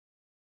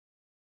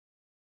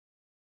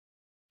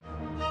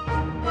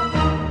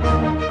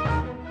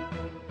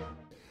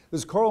This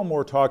is Karl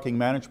Moore talking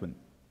management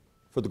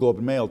for the Globe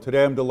and Mail.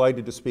 Today I'm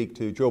delighted to speak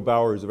to Joe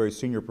Bauer, who's a very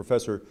senior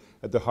professor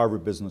at the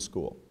Harvard Business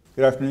School.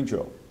 Good afternoon,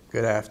 Joe.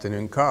 Good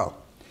afternoon, Karl.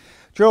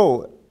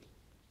 Joe,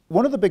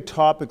 one of the big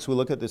topics we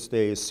look at this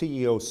day is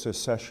CEO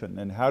succession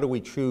and how do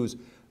we choose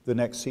the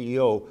next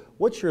CEO.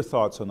 What's your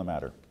thoughts on the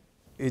matter?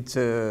 It's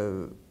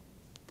a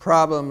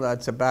problem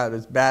that's about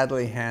as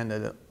badly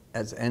handled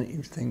as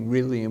anything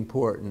really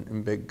important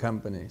in big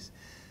companies.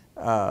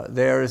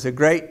 There is a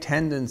great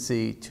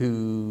tendency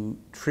to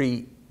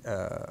treat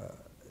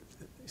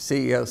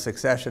CEO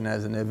succession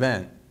as an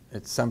event.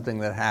 It's something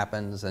that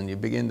happens and you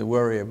begin to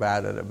worry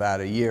about it about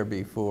a year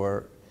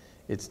before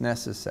it's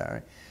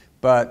necessary.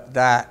 But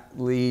that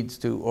leads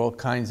to all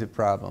kinds of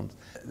problems.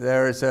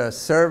 There is a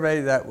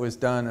survey that was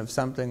done of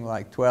something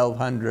like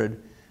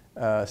 1,200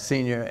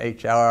 senior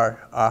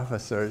HR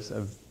officers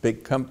of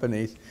big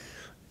companies.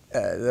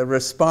 The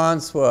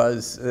response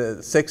was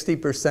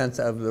 60%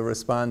 of the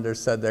responders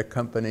said their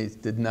companies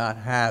did not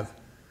have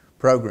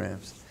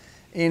programs.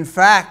 In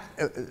fact,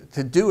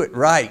 to do it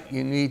right,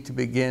 you need to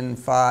begin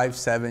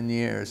 5-7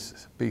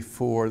 years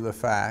before the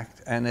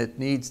fact, and it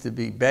needs to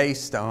be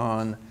based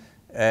on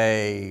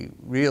a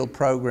real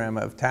program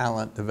of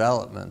talent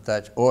development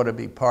that ought to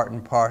be part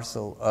and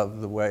parcel of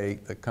the way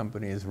the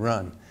company is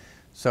run.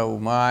 So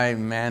my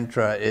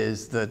mantra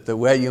is that the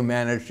way you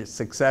manage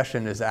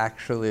succession is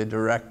actually a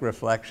direct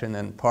reflection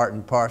and part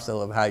and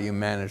parcel of how you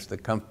manage the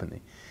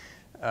company.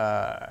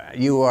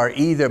 You are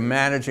either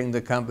managing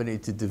the company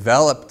to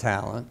develop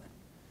talent,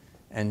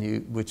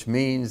 which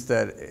means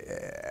that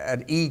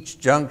at each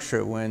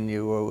juncture when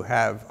you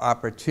have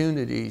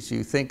opportunities,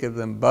 you think of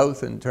them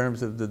both in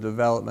terms of the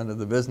development of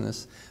the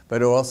business,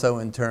 but also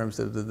in terms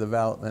of the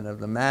development of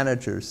the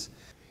managers.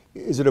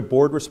 Is it a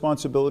board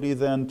responsibility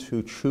then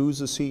to choose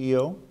a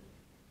CEO?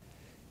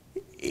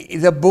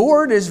 The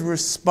board is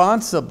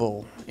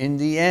responsible in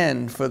the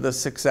end for the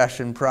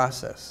succession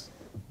process,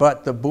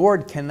 but the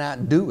board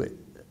cannot do it.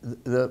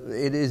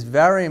 It is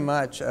very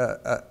much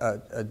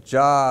a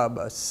job,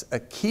 a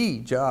key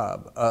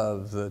job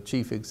of the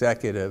chief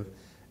executive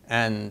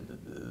and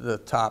the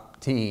top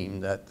team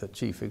that the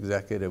chief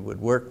executive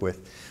would work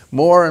with.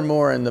 More and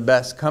more in the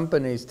best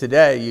companies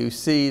today, you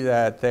see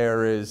that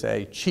there is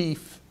a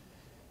chief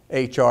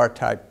HR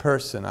type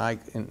person,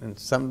 and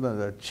some of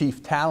the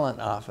chief talent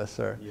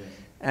officer. Yeah.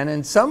 And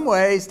in some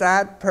ways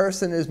that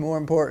person is more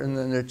important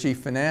than their chief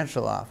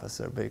financial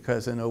officer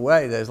because in a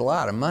way there's a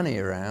lot of money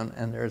around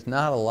and there's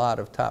not a lot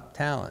of top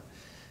talent.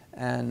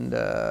 And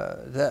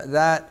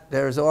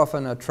there's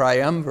often a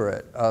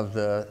triumvirate of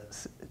the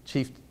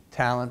chief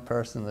talent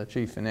person, the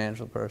chief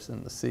financial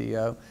person, the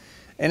CEO.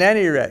 At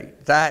any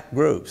rate, that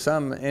group,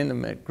 some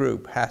intimate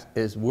group,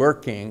 is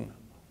working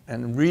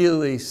and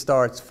really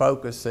starts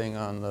focusing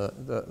on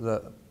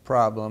the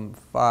problem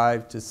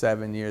 5 to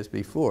 7 years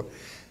before.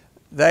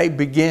 They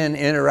begin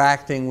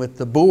interacting with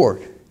the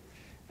board.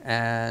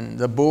 And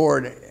the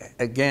board,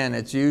 again,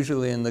 it's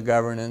usually in the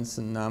governance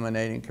and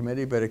nominating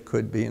committee, but it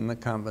could be in the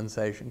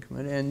compensation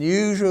committee. And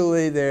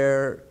usually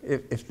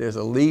if there's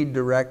a lead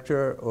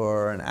director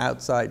or an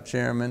outside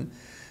chairman,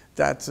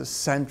 that's a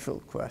central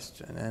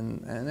question.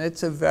 And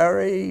it's a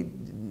very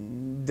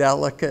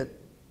delicate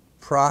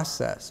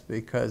process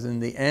because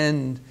in the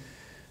end,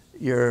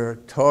 you're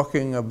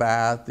talking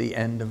about the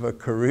end of a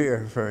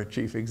career for a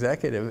chief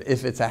executive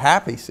if it's a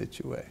happy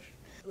situation.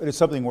 It's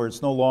something where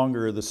it's no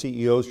longer the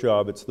CEO's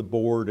job, it's the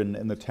board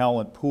and the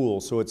talent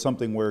pool. So it's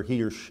something where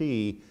he or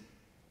she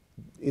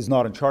is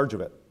not in charge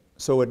of it.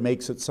 So it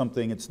makes it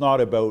something, it's not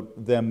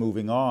about them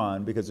moving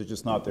on because it's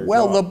just not their job.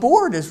 Well, the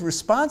board is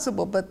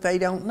responsible, but they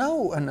don't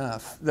know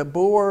enough. The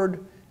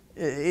board,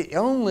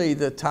 only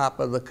the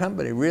top of the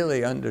company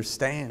really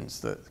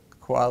understands the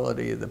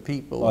quality of the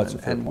people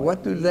and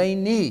what do they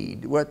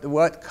need?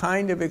 What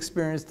kind of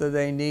experience do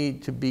they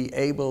need to be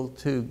able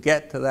to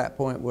get to that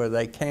point where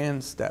they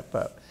can step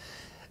up?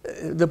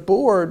 The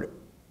board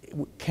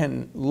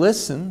can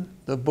listen,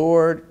 the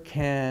board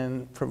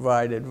can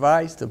provide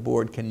advice, the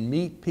board can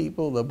meet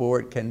people, the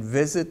board can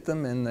visit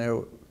them in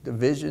their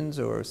divisions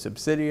or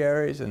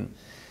subsidiaries and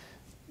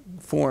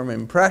form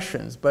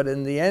impressions, but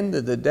in the end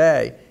of the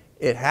day,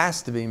 it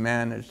has to be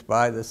managed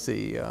by the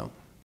CEO.